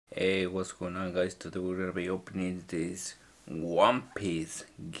Hey, what's going on, guys? Today we're gonna be opening this One Piece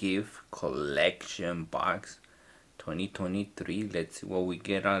gift collection box 2023. Let's see what we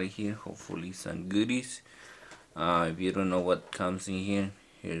get out of here. Hopefully some goodies. If you don't know what comes in here,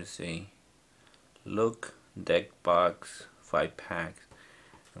 here's a look, deck box, 5 packs,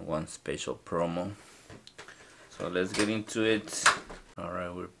 and one special promo. So let's get into it.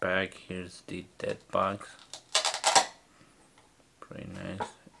 Alright, we're back. Here's the deck box. Pretty nice.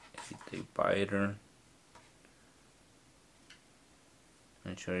 The biter.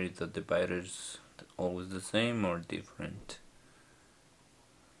 Not sure if the divider's always the same or different,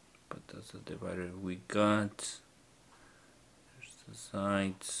 but that's the divider we got. There's the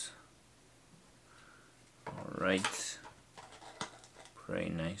sides. Alright, pretty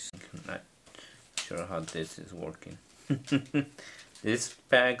nice. Not sure how this is working. These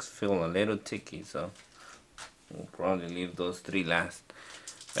packs feel a little ticky, so we'll probably leave those 3 last.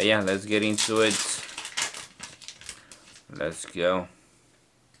 But yeah, let's get into it. Let's go.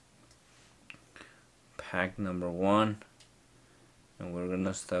 Pack number 1, and we're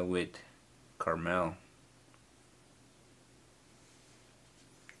gonna start with Caramel,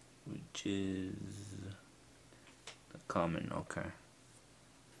 which is the common. Okay,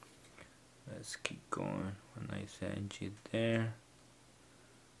 let's keep going. A nice edge there.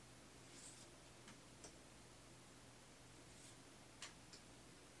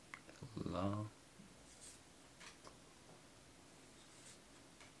 Law.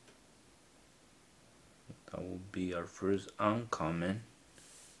 That will be our first uncommon.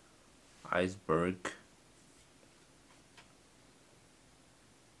 Iceberg.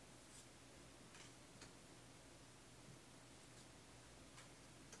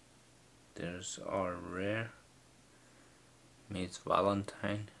 There's our rare. Miss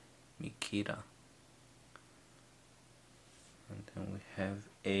Valentine, Mikita. And then we have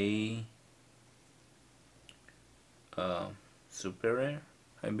a super rare,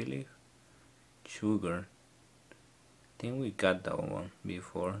 I believe. Sugar. I think we got that one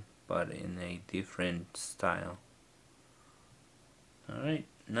before, but in a different style. Alright,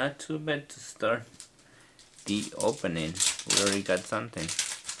 not too bad to start the opening. We already got something.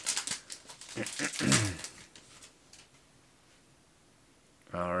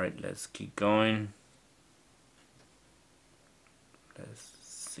 Alright, let's keep going. Let's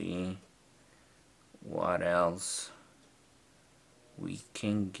see what else we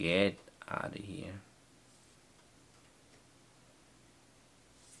can get out of here.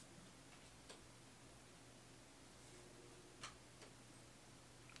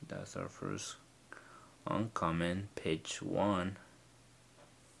 That's our first uncommon, page 1.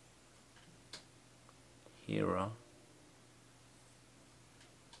 Hero.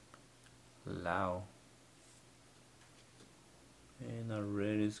 Lao. And our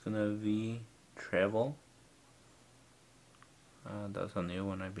red is gonna be Travel. That's a new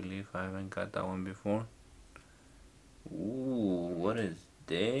one, I believe. I haven't got that one before. Ooh, what is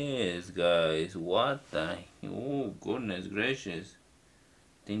this, guys? What the? Oh, goodness gracious.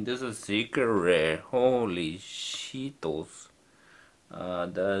 I think this is a secret rare. Holy shitos.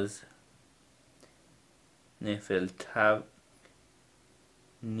 That's Nefeltari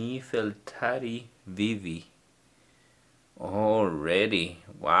Vivi. Already.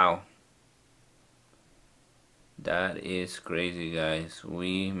 Wow. That is crazy, guys.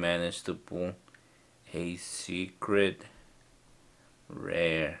 We managed to pull a secret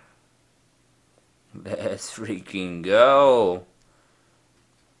rare. Let's freaking go.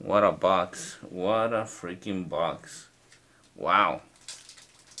 What a box. What a freaking box. Wow.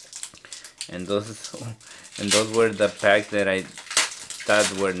 And those were the packs that I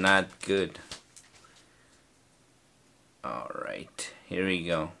thought were not good. Alright, here we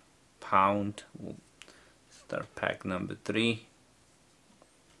go. Pound. We'll start pack number 3.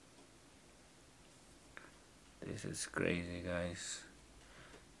 This is crazy, guys.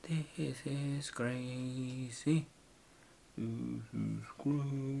 This is crazy. This is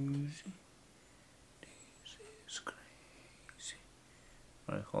crazy. This is crazy.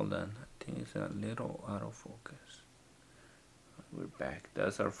 Alright, hold on. I think it's a little out of focus. We're back.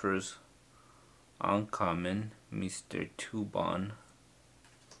 That's our first uncommon, Mr. Tubon.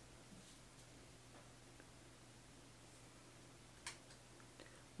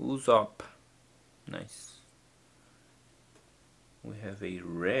 Usopp. Nice. We have a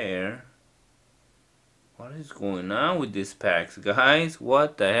rare. What is going on with these packs, guys?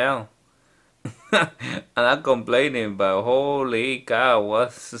 What the hell? I'm not complaining, but holy cow,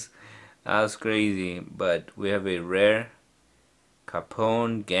 that's crazy. But we have a rare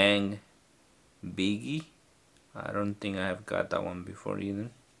Capone Gang Biggie. I don't think I have got that one before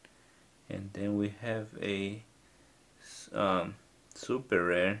either. And then we have a super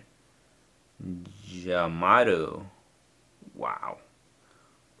rare Yamato. Wow.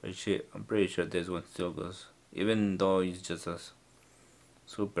 I'm pretty sure this one still goes, even though it's just a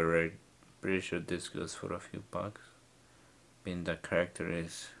super rare. Pretty sure this goes for a few bucks, being the character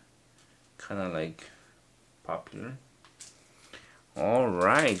is kind of like popular. All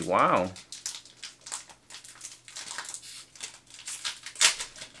right, wow.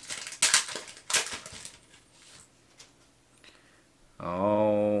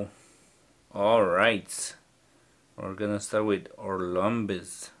 Oh, all right. We're gonna start with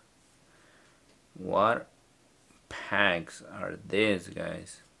Orlumbus. What packs are these,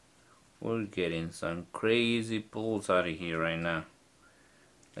 guys? We're getting some crazy pulls out of here right now.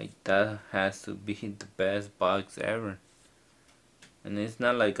 Like, that has to be the best box ever. And it's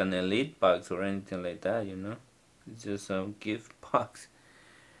not like an elite box or anything like that, you know? It's just a gift box.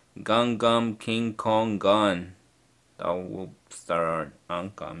 Gun Gum King Kong Gun. That will start our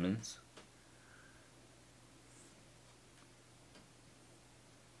uncommons.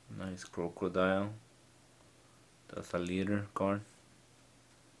 Nice crocodile. That's a leader card.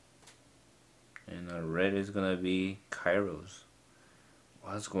 And our red is gonna be Kairos.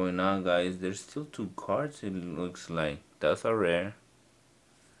 What's going on, guys? There's still 2 cards, it looks like. That's a rare.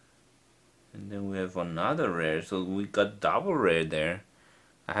 And then we have another rare, so we got double rare there.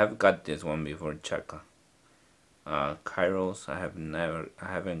 I have got this one before, Chaka. Kairos, I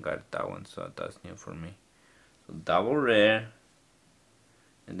haven't got that one, so that's new for me. So double rare.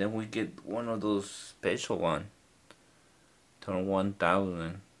 And then we get one of those special one. Turn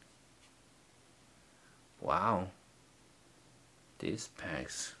 1000. Wow. These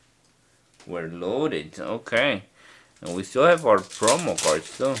packs were loaded. Okay. And we still have our promo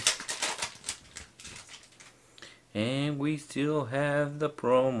cards too. And we still have the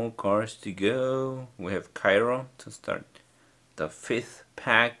promo cards to go. We have Cairo to start the 5th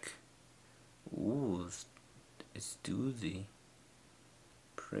pack. Ooh, it's doozy.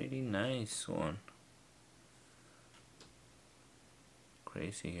 Pretty nice one.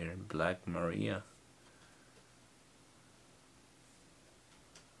 Crazy here. Black Maria.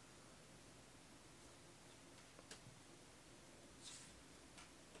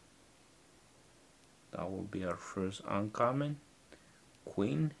 That will be our first uncommon.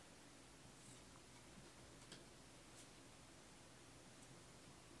 Queen.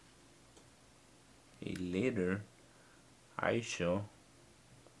 A leader. Aisho.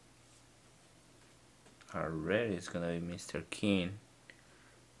 Our red is gonna be Mr. King.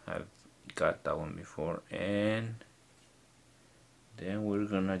 I've got that one before. And then we're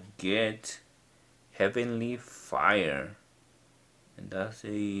gonna get Heavenly Fire. And that's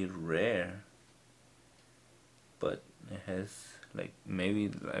a rare. But it has like maybe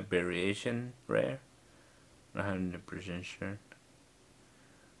a variation rare. Not 100% sure.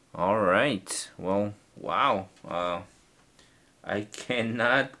 Alright, well, wow. I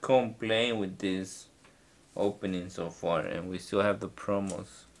cannot complain with this opening so far, and we still have the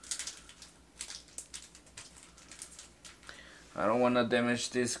promos. I don't want to damage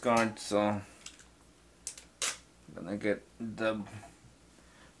this card, so I'm gonna get the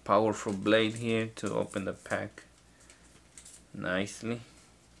powerful blade here to open the pack nicely.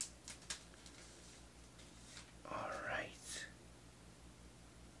 Alright.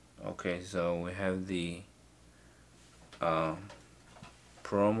 Okay, so we have the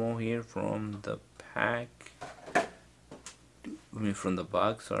promo here from the pack. I mean from the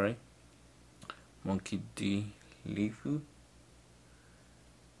box, sorry. Monkey D. Lifu.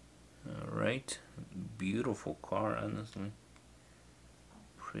 Alright. Beautiful car, honestly.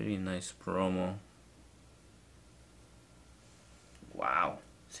 Pretty nice promo. Wow.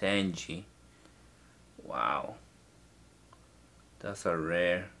 Sanji. Wow. That's a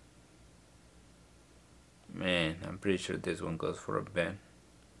rare. Man, I'm pretty sure this one goes for a bet.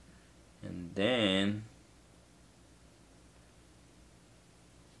 And then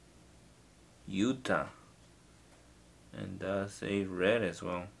Utah. And that's a red as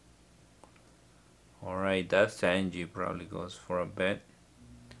well. Alright, that Sanji probably goes for a bet.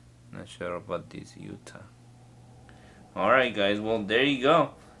 Not sure about this Utah. Alright guys, well there you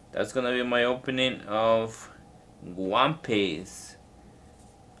go. That's gonna be my opening of One Piece.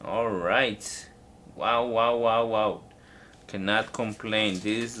 Alright. Wow, wow, wow, wow. Cannot complain.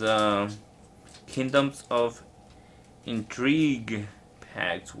 These Kingdoms of Intrigue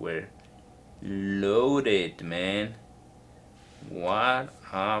packs were loaded, man. What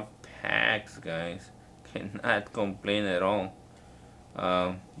a packs, guys. Cannot complain at all.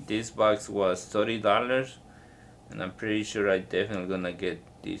 This box was $30, and I'm pretty sure I definitely gonna get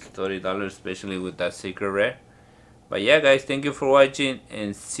this $30, especially with that secret rare. But yeah, guys, thank you for watching,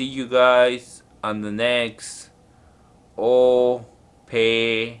 and see you guys on the next OpayX